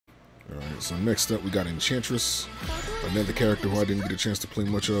Alright, so next up we got Enchantress, another character who I didn't get a chance to play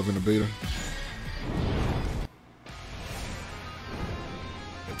much of in the beta.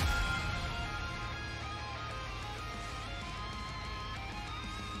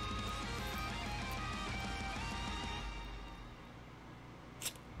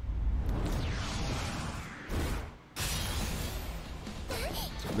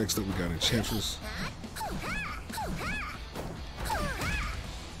 So next up we got Enchantress.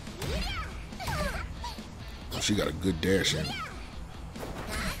 She got a good dash in. And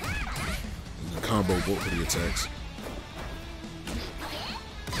the combo both of the attacks.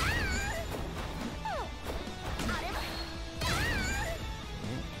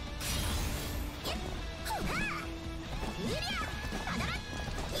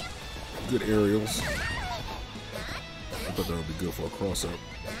 Good aerials. I thought that would be good for a cross up.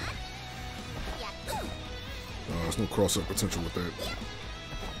 There's no cross up potential with that.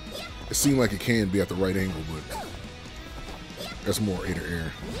 It seemed like it can be at the right angle, but that's more air to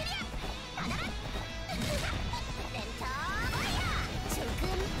air.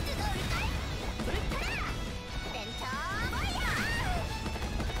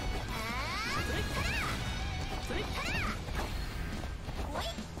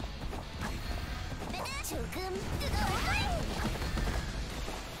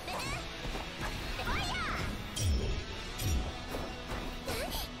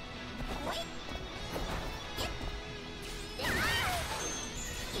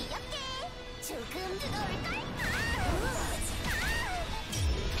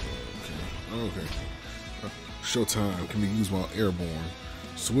 Okay. Showtime can be used while airborne.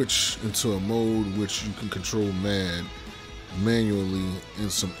 Switch into a mode which you can control manually,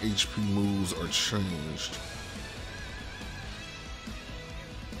 and some HP moves are changed.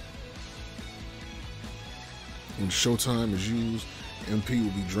 When Showtime is used, MP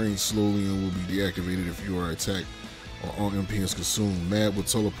will be drained slowly and will be deactivated if you are attacked or all MP is consumed. Mad will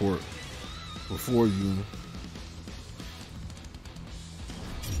teleport before you.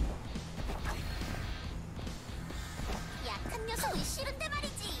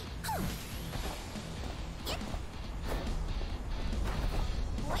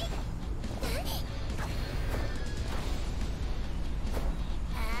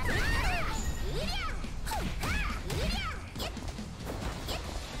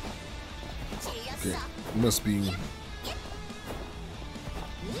 Okay, must be.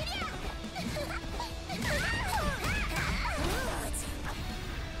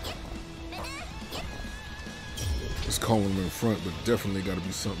 It's calling him in front, but definitely got to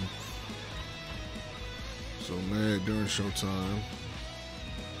be something. So Mad during Showtime.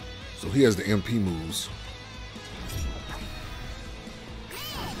 So he has the MP moves.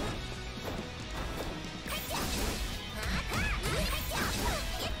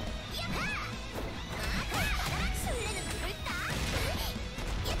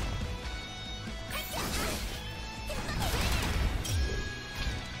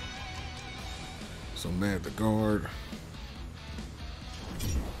 So Mad the guard.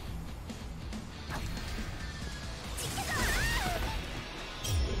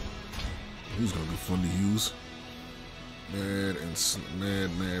 He's gonna be fun to use.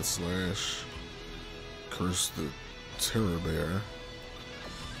 Mad slash. Curse the Terror Bear.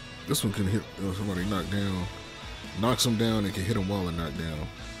 This one can hit somebody knocked down. Knocks him down and can hit him while they're knocked down.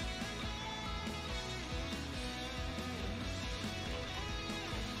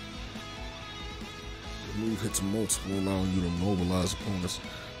 The move hits multiple, allowing you to mobilize opponents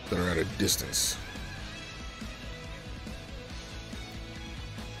that are at a distance.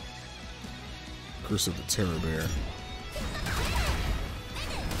 Curse of the Terror Bear.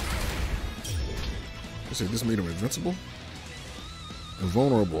 I say this made him invincible?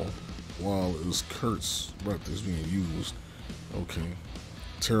 Invulnerable while it was Kurt's breath is being used. Okay.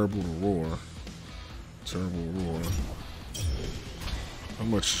 Terrible to roar. Terrible roar. How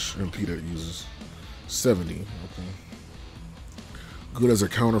much MP that uses? 70. Okay. Good as a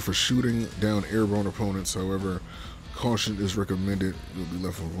counter for shooting down airborne opponents. However, caution is recommended. You'll be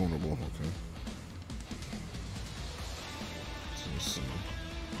left invulnerable. Okay.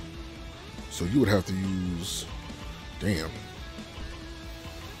 So you would have to use. Damn.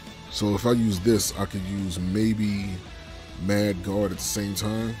 So if I use this, I could use maybe Mad Guard at the same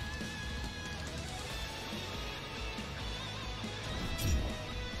time.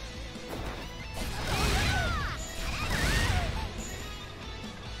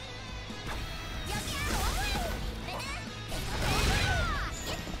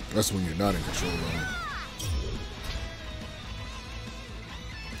 That's when you're not in control of it.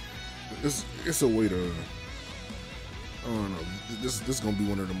 It's a way to I don't know. This is gonna be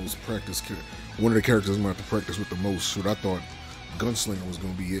one of the most practiced, one of the characters I'm gonna have to practice with the most. Shoot, I thought Gunslinger was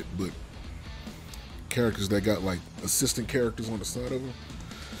gonna be it, but characters that got like assistant characters on the side of them,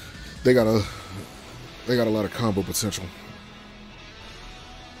 they got a lot of combo potential.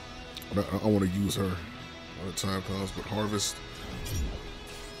 But I want to use her when the time comes. But Harvest,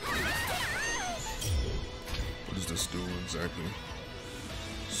 what does this do exactly?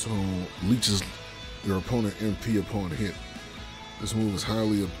 So leeches your opponent MP upon hit. This move is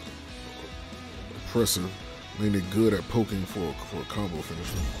highly oppressive, making it good at poking for a combo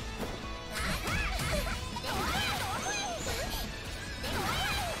finisher.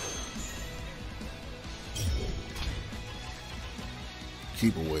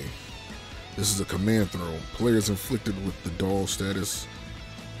 Keep away. This is a command throw. Players inflicted with the doll status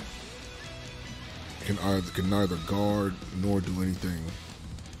can neither guard nor do anything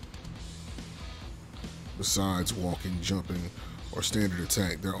besides walking, jumping, or standard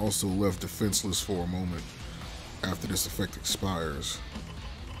attack. They're also left defenseless for a moment after this effect expires.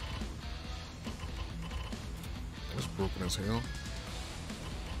 That's broken as hell.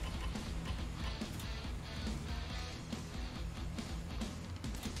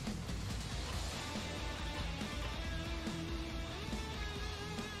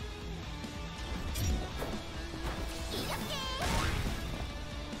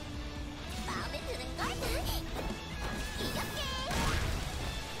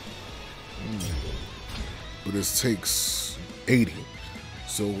 But it takes 80,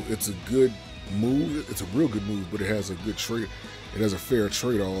 so it's a good move. It's a real good move, but it has a good trade. It has a fair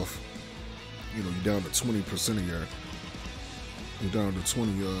trade-off. You know, you're down to 20% of you're down to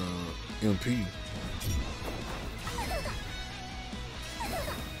 20 MP.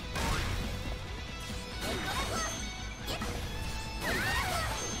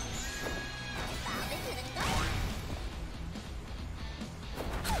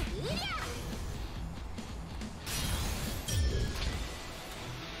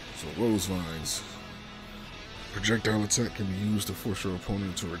 So Rose Vines. Projectile attack can be used to force your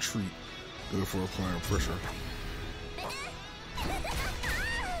opponent to retreat, good for applying pressure.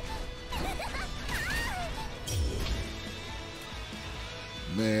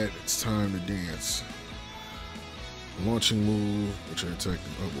 Mad, it's time to dance. Launching move, which I attack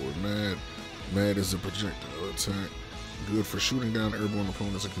them upward. Mad is a projectile attack, good for shooting down airborne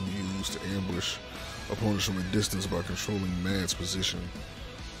opponents and can be used to ambush opponents from a distance by controlling Mad's position.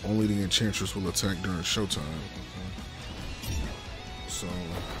 Only the Enchantress will attack during showtime. So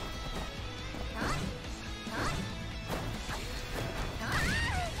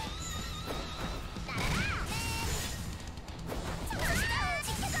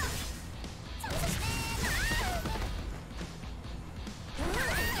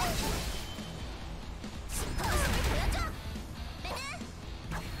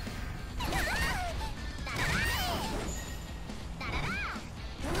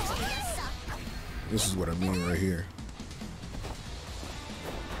this is what I mean right here.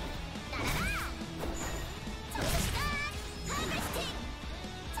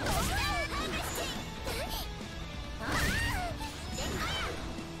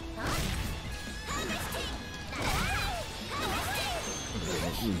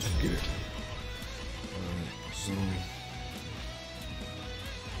 Get it. So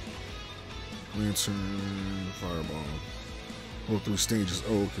Lantern, Fireball. All 3 stages.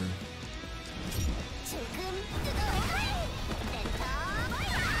 Oh, okay.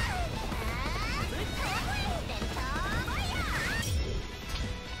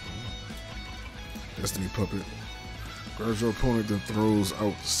 Destiny Puppet. Grabs your opponent, then throws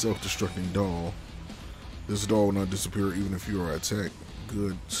out the self-destructing doll. This doll will not disappear even if you are attacked.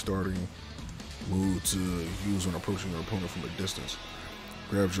 Good starting move to use when approaching your opponent from a distance.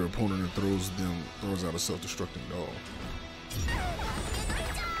 Grabs your opponent and throws out a self-destructing doll.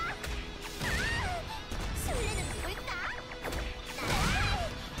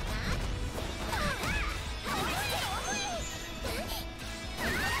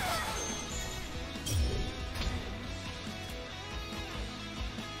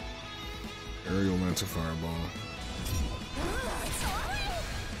 Aerial Lantern Fireball.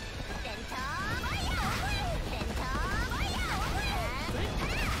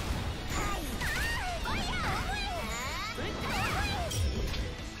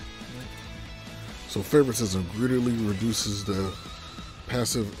 So favoritism greatly reduces the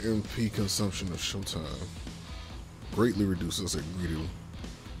passive MP consumption of showtime. Greatly reduces it greedily.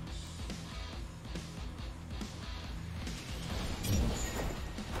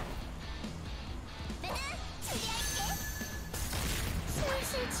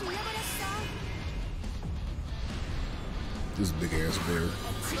 there.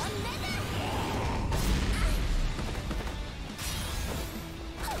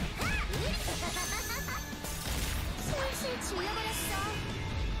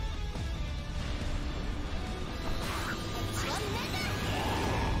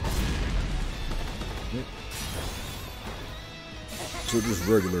 Yep. So just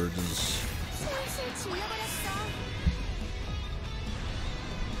regular, just.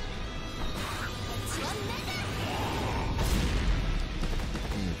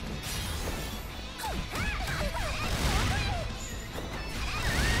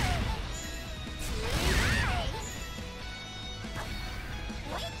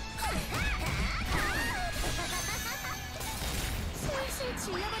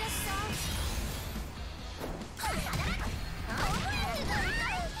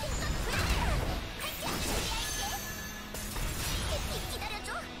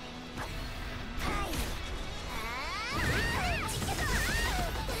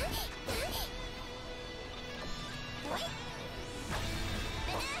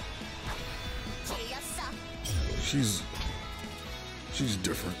 She's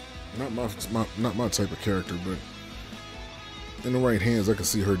different. Not my type of character, but in the right hands, I can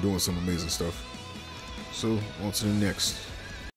see her doing some amazing stuff. So on to the next.